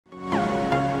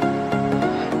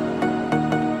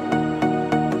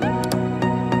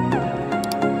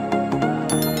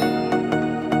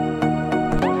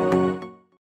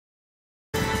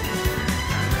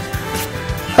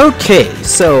Okay,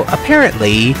 so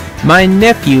apparently my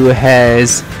nephew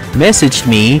has messaged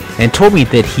me and told me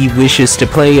that he wishes to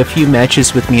play a few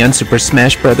matches with me on Super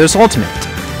Smash Bros. Ultimate.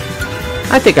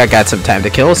 I think I got some time to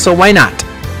kill, so why not?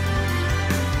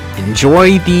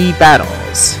 Enjoy the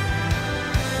battles.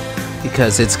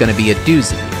 Because it's gonna be a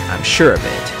doozy, I'm sure of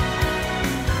it.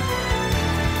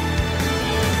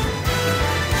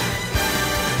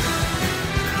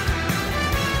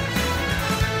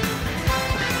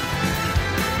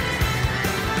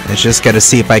 I just gotta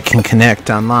see if I can connect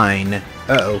online.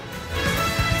 Uh-oh.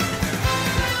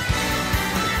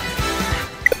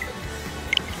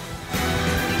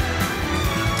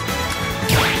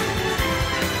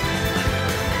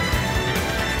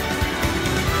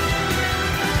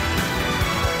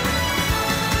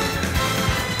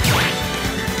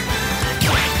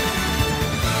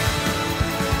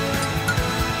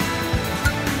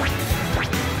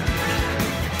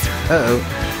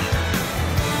 Uh-oh.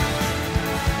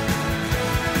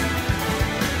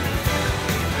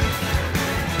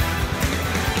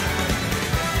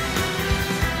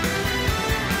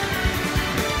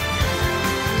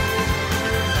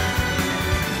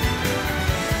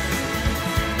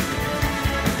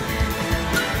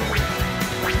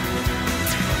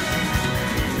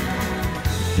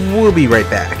 We'll be right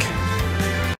back.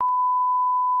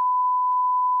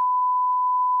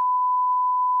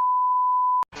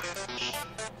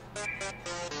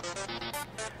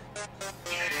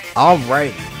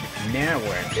 Alright, now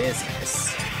we're in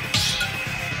business.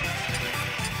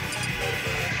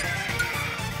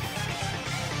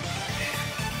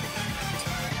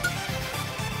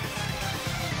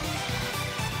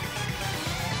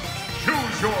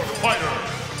 Choose your fighter!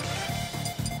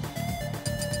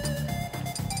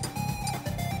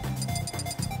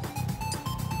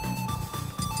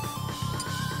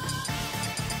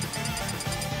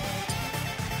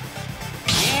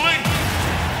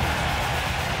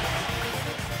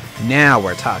 Now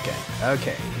we're talking.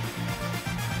 Okay.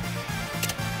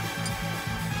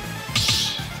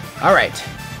 Alright.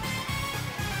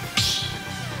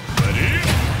 Ready?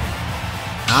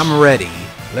 I'm ready.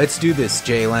 Let's do this,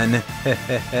 Jalen.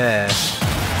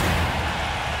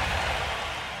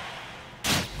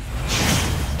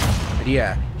 But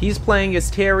yeah, he's playing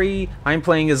as Terry, I'm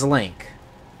playing as Link.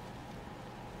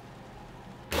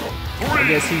 I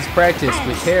guess he's practiced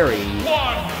with Terry.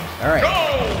 Alright.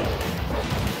 Go!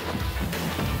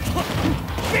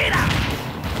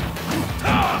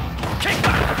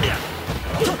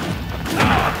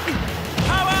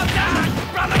 How about that,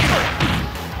 brother?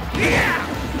 Yeah!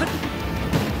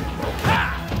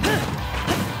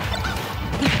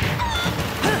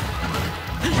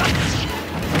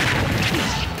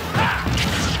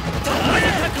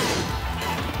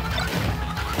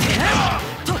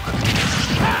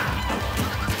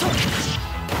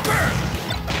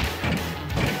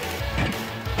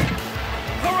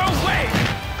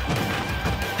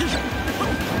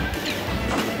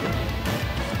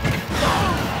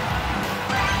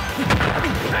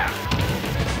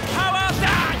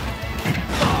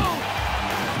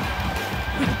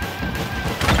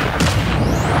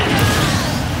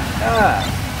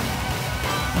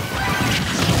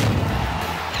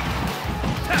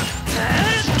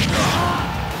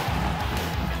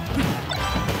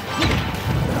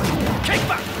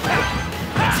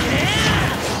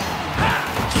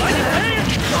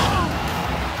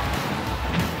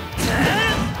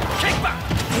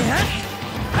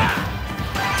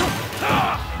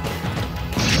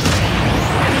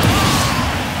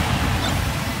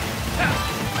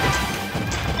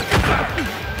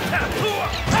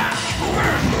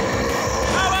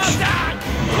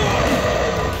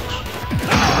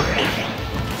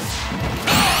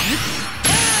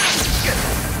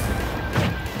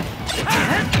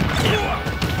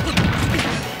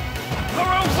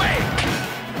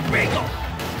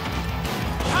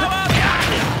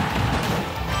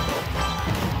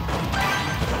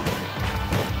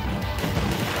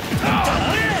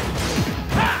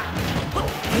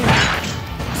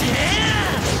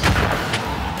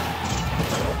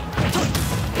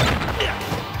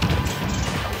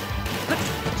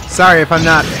 Sorry if I'm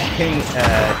not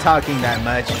talking that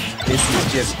much. This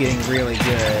is just getting really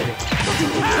good.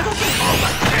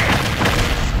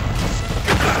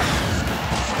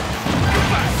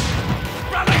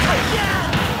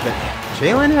 But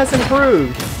Jalen has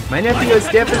improved. My nephew has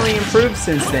definitely improved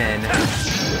since then.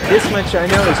 This much I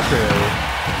know is true.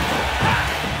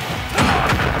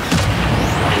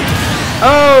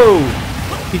 Oh!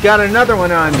 He got another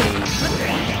one on me.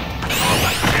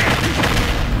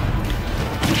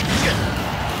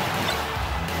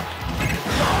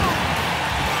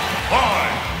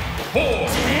 5,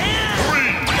 4,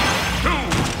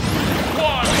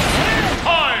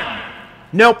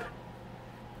 Nope.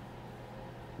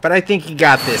 But I think he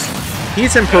got this one.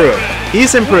 He's improved.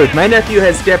 He's improved. My nephew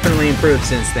has definitely improved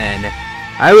since then.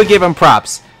 I would give him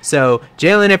props. So,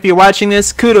 Jalen, if you're watching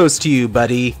this, kudos to you,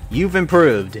 buddy. You've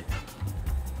improved.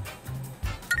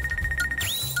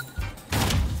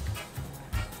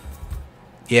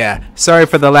 Yeah, sorry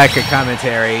for the lack of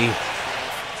commentary.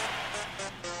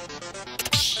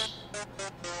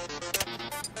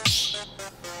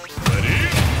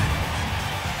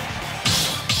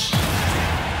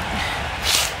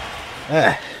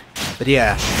 But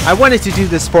yeah, I wanted to do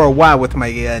this for a while with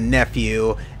my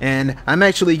nephew, and I'm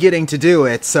actually getting to do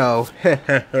it, so... 3, 2,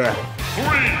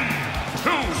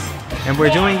 and we're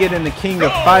doing it in the King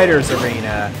of Fighters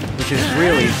arena, which is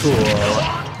really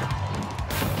cool.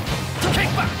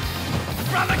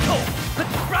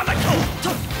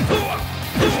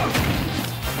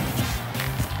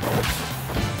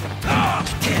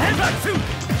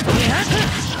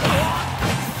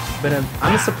 But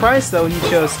I'm surprised though he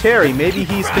chose Terry. Maybe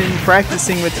he's been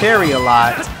practicing with Terry a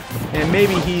lot. And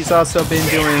maybe he's also been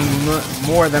doing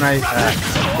more than I...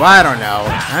 well, I don't know.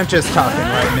 I'm just talking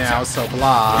right now, so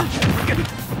blah.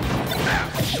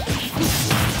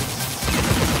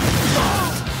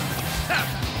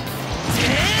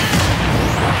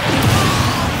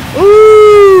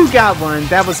 Ooh, got one.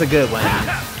 That was a good one.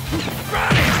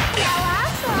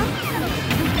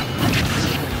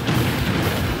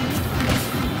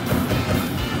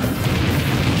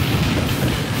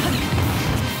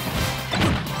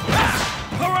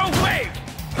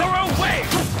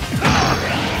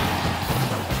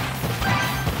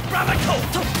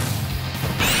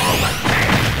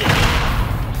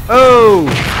 Oh!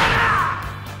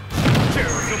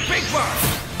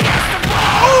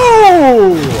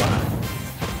 Oh!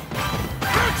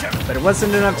 But it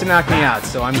wasn't enough to knock me out,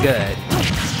 so I'm good.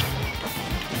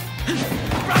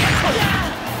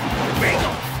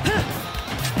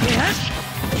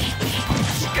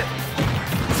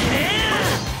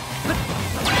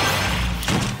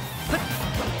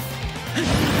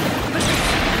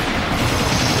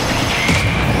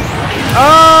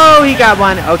 Oh, he got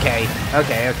one. Okay.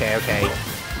 Okay.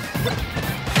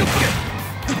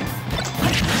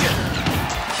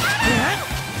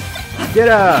 Get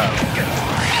up.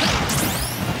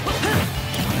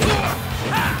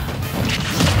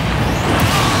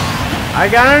 I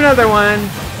got another one.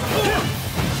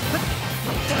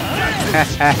 Ha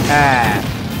ha ha.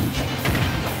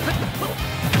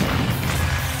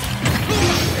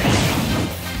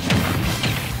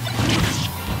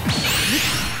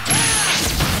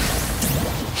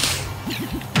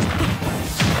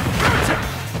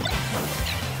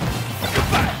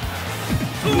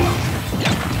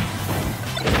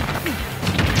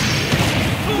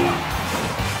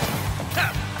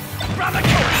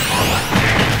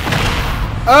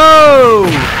 Oh!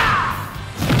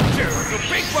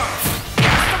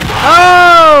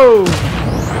 Oh!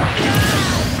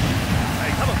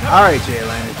 All right,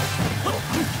 Jalen.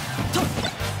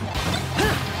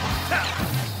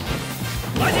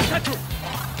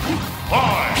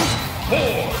 5, 4,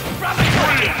 3,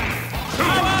 2,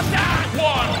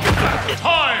 1.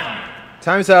 Time.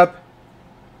 Time's up.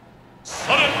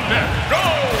 Sudden death. Go.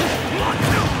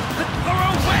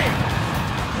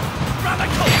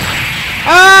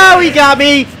 Oh, he got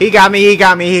me! He got me!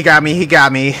 Alright.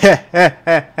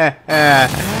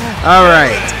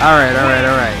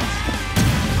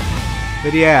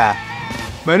 But yeah,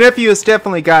 my nephew has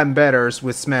definitely gotten better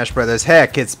with Smash Brothers.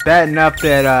 Heck, it's bad enough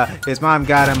that his mom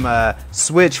got him a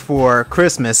Switch for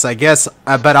Christmas, I guess,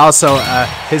 but also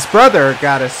his brother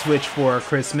got a Switch for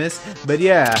Christmas. But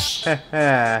yeah,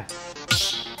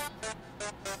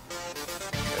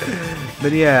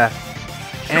 but yeah.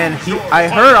 And I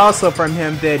heard also from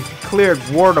him that he cleared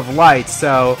Ward of Light,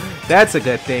 so that's a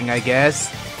good thing, I guess.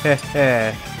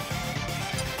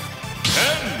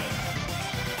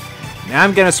 Now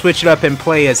I'm gonna switch it up and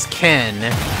play as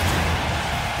Ken.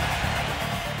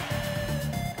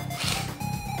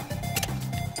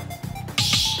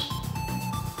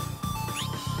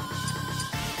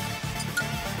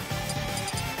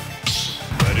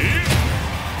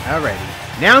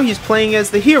 Alrighty. Now he's playing as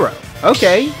the hero.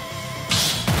 Okay.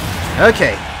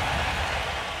 Okay.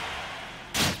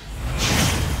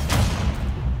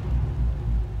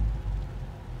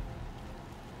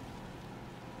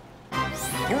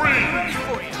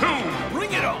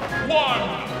 Bring it on!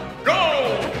 1,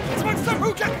 go!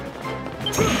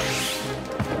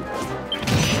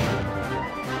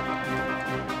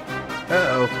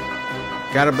 Uh-oh.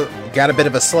 Got a bit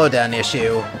of a slowdown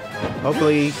issue.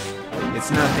 Hopefully, it's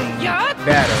nothing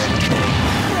bad or anything.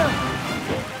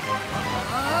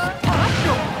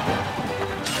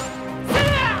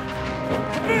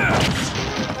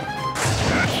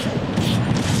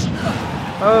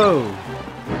 Oh!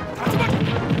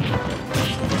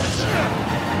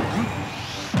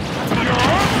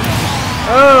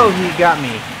 Oh, he got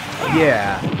me.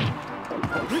 Yeah.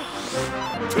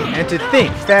 And to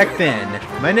think, back then,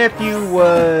 my nephew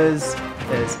was...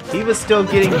 he was still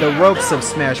getting the ropes of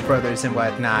Smash Brothers and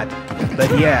whatnot.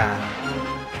 But yeah.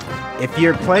 If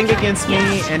you're playing against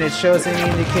me and it shows any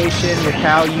indication with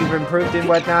how you've improved and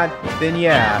whatnot, then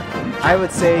yeah, I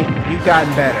would say you've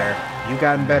gotten better. You've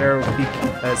gotten better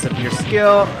because of your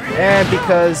skill and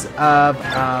because of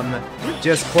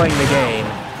just playing the game.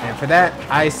 And for that,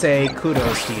 I say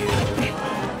kudos to you.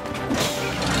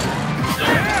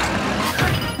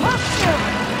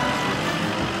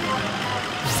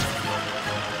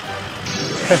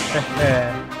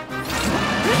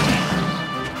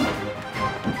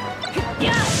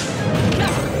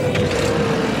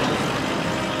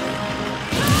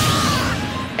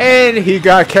 And he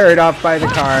got carried off by the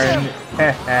car and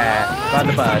by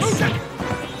the bus.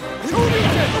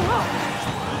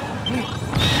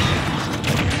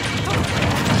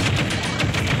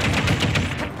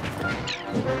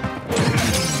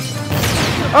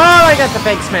 Oh, I got the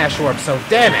fake smash orb, so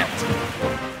damn it!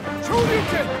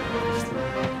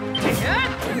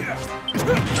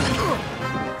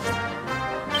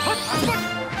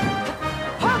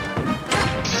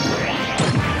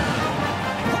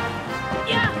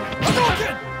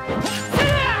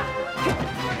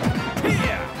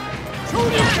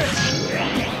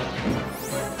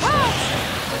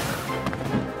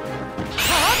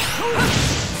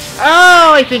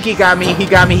 Oh, I think he got me. He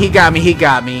got me. He got me. He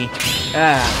got me.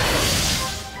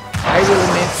 I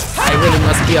really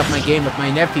must be up my game if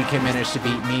my nephew can manage to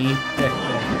beat me.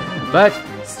 But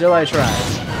still, I tried.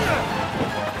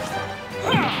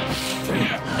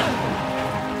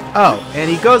 Oh, and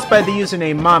he goes by the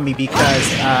username Mommy because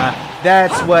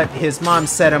that's what his mom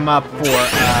set him up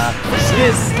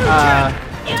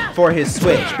for his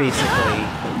Switch, basically.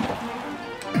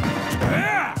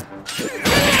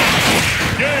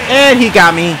 And he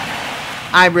got me.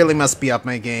 I really must be up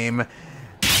my game.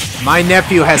 My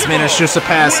nephew has managed to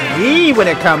surpass me when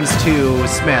it comes to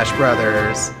Smash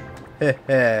Brothers.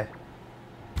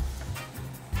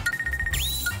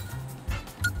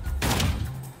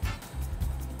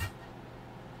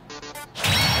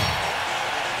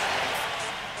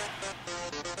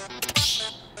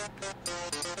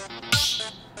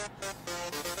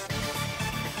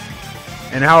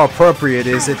 And how appropriate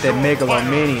is it that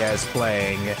Megalomania is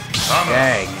playing?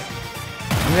 Dang.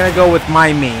 I'm gonna go with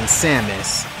my main,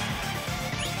 Samus.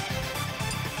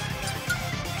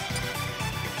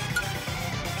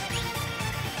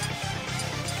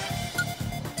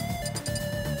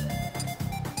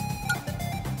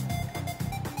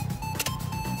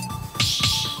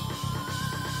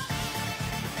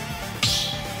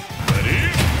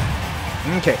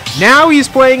 Okay, now he's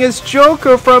playing as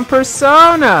Joker from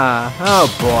Persona! Oh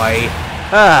boy.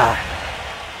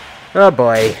 Oh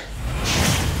boy.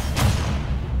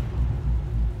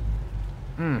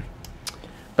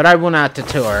 But I will not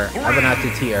deter. I will not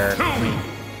deter. 2,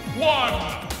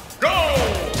 1, go!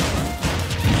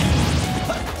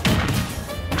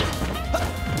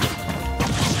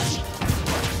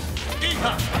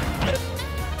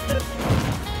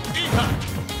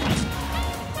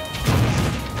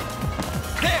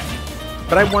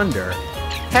 But I wonder,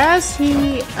 has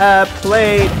he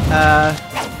played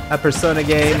a Persona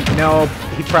game? No,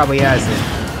 he probably hasn't.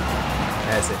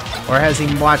 Has it? Or has he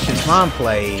watched his mom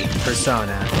play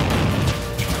Persona?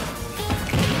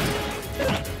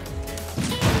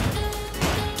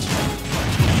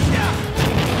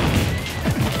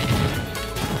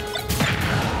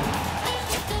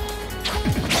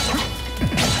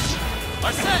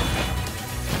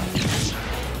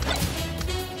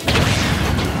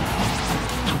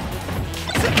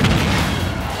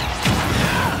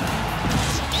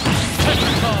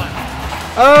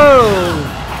 Oh!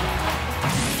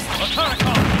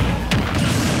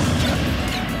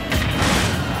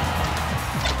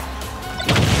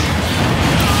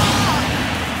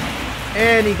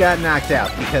 And he got knocked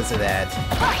out because of that.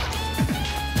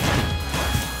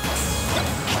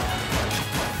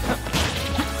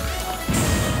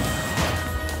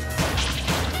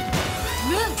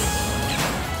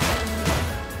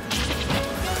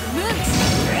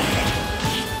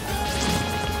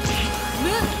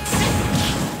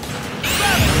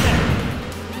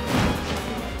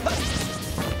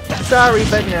 Sorry,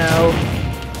 but no.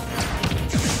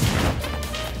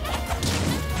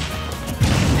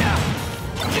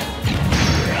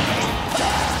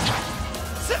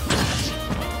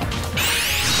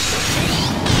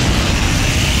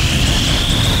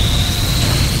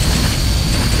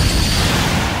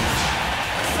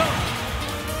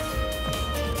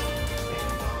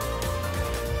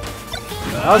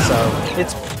 Also,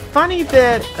 it's funny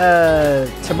that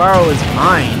Tomorrow Is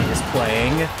Mine is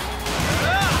playing.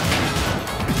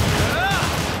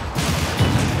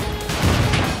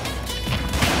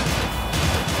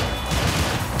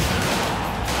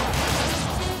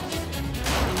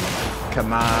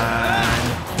 Come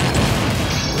on.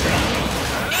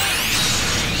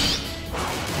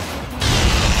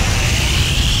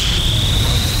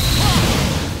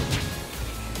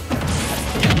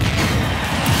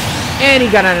 And he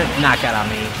got a knockout on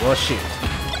me. Well, shoot.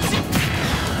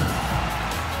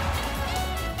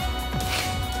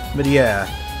 But yeah,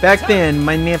 back then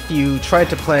my nephew tried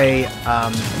to play.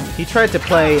 He tried to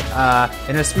play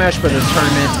in a Smash Brothers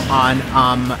tournament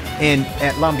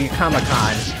at Lumbia Comic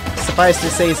Con. Suffice to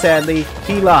say, sadly,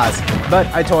 he lost. But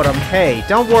I told him, hey,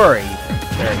 don't worry.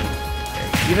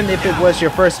 Even if it was your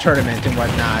first tournament and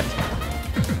whatnot.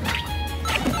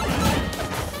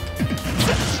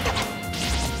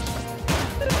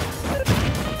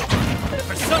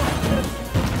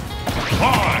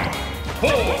 5,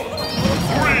 4, 3,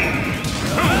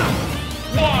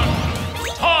 2,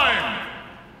 1, time!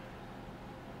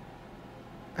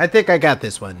 I think I got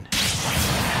this one.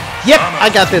 Yep,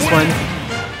 I got this one.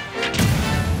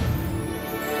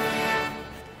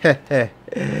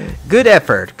 Good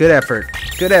effort, good effort.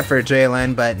 Good effort,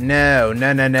 Jalen, but no.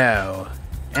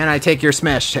 And I take your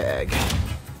smash tag.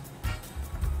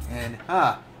 And,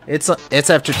 it's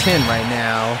after 10 right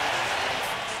now.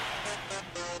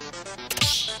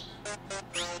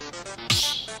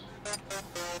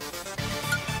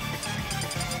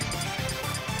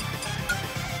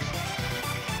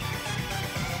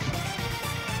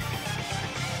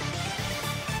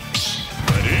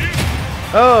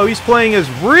 Oh, he's playing as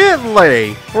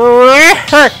Ridley! Well,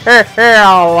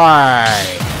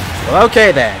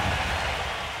 okay then.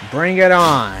 Bring it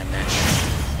on.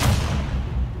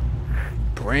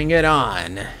 Bring it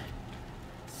on.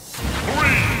 3,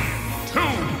 2,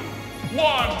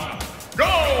 1,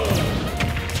 go!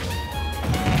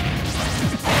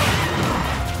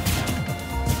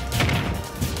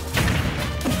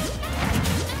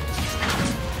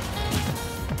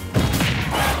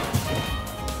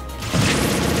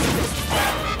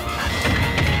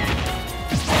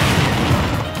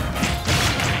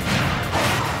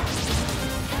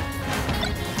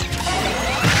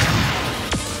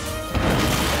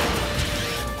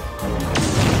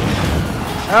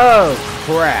 Oh,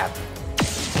 crap.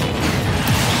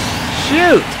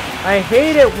 Shoot! I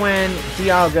hate it when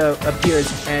Dialga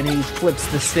appears and he flips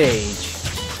the stage.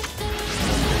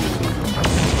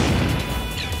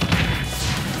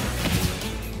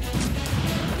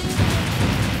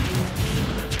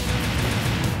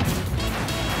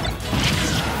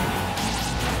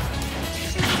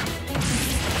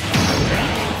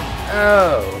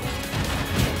 Oh.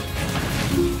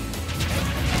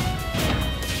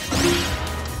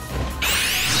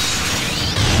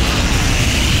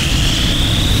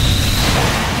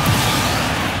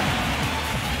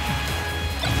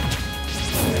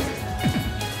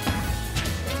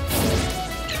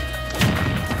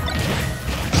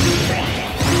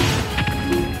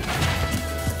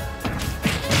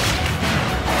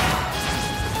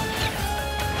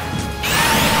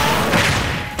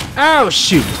 Oh,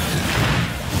 shoot!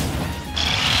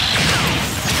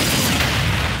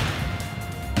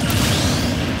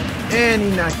 And he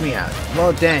knocked me out.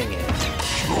 Well, dang it.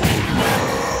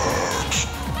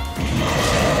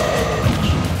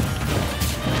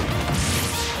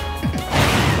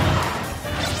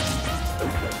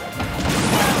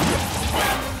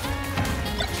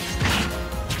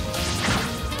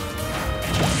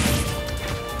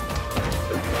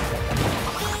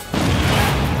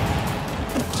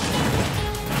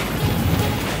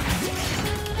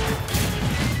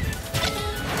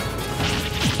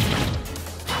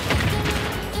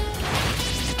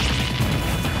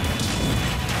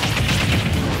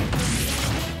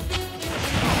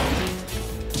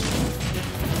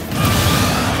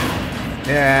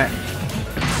 Yeah,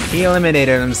 he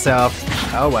eliminated himself.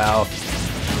 Oh well.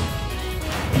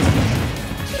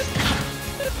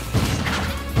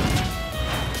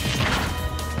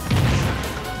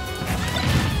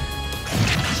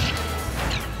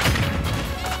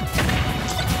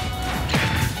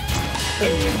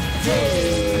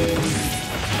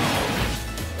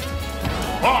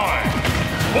 Five,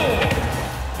 4,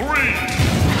 3,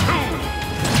 2,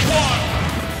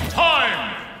 1, time!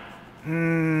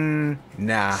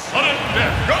 Nah. Let it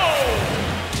death go!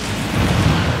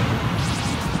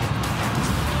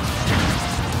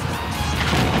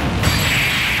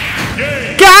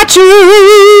 Game. Got you!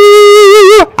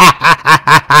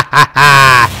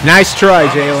 Nice try,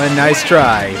 Jalen. Nice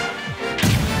try.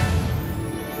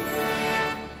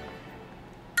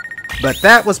 But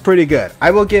that was pretty good. I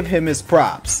will give him his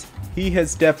props. He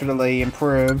has definitely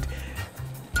improved,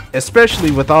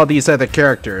 especially with all these other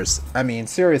characters. I mean,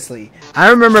 seriously. I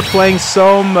remember playing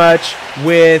so much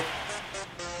with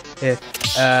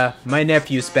my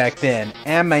nephews back then,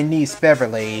 and my niece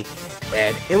Beverly,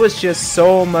 and it was just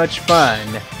so much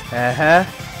fun.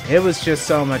 It was just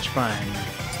so much fun.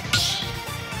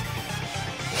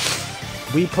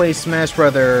 We play Smash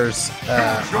Brothers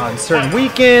on certain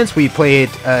weekends. We played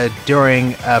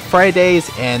during Fridays,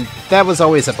 and that was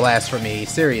always a blast for me.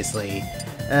 Seriously.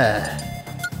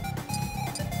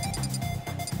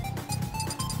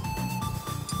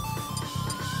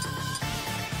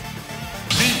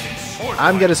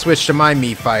 I'm gonna switch to my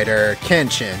Mii fighter,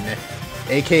 Kenshin,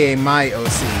 aka my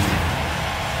OC.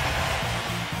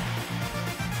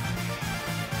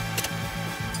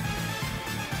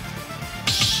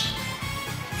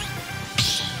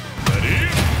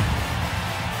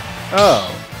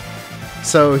 Oh,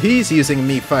 so he's using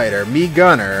Mii fighter, Mii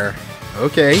gunner.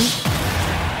 Okay,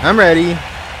 I'm ready.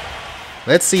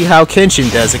 Let's see how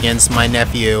Kenshin does against my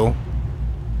nephew.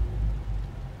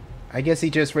 I guess he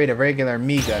just rated a regular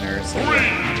Mii gunner. So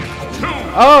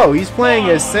yeah. Oh, he's playing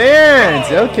as Sans.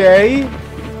 Okay.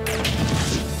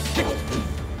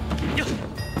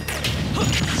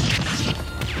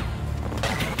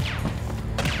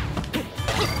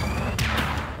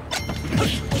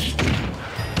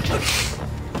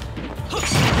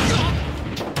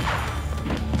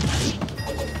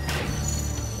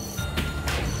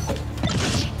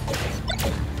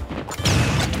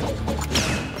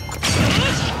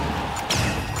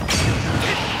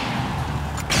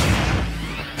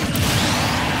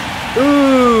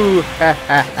 Ooh! Ha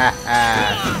ha ha ha!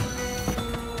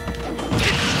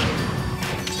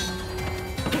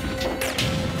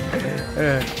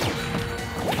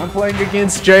 I'm playing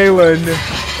against Jalen.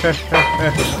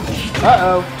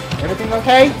 Uh-oh. Everything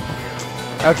okay?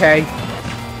 Okay.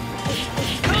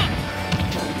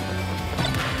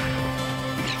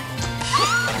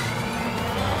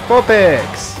 Full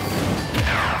picks.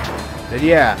 But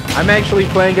yeah, I'm actually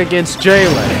playing against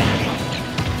Jalen.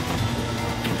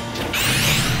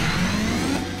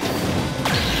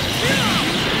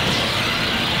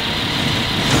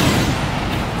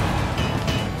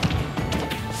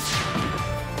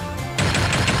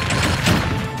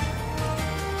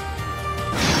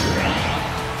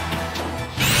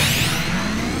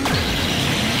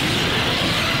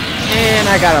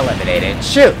 I got eliminated.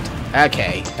 Shoot!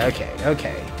 Okay.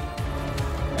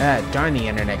 Darn the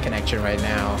internet connection right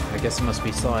now. I guess it must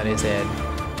be slow on his end.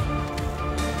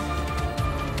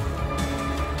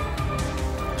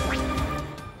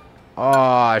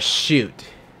 Aw, shoot.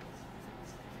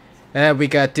 We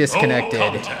got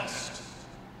disconnected.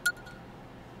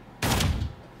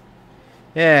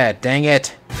 Yeah, dang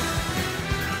it.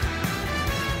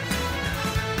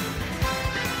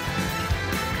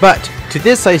 But, to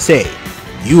this I say,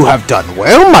 you have done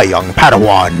well, my young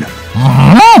Padawan.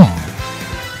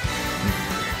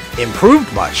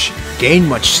 Improved much. Gained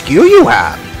much skill you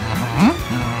have.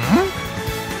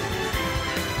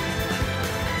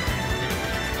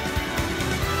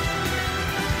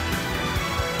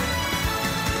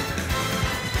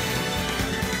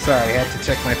 Sorry, I had to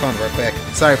check my phone real quick.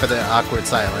 Sorry for the awkward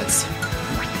silence.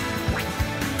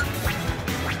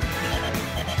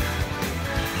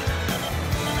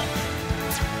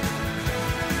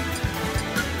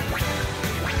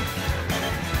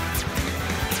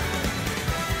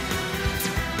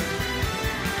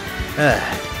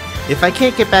 If I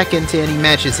can't get back into any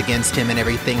matches against him and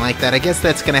everything like that, I guess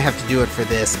that's gonna have to do it for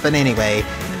this. But anyway,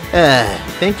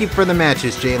 thank you for the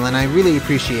matches, Jalen. I really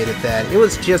appreciated that. It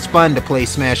was just fun to play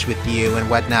Smash with you and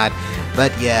whatnot.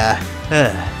 But yeah,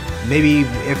 maybe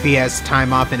if he has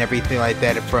time off and everything like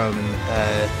that from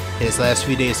his last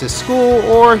few days of school,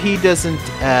 or he doesn't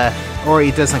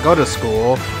go to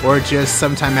school, or just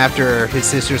sometime after his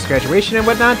sister's graduation and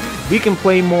whatnot, we can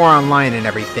play more online and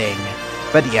everything.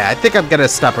 But yeah, I think I'm gonna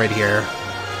stop right here.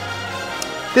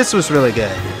 This was really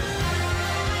good.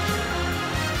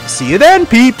 See you then,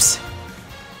 peeps!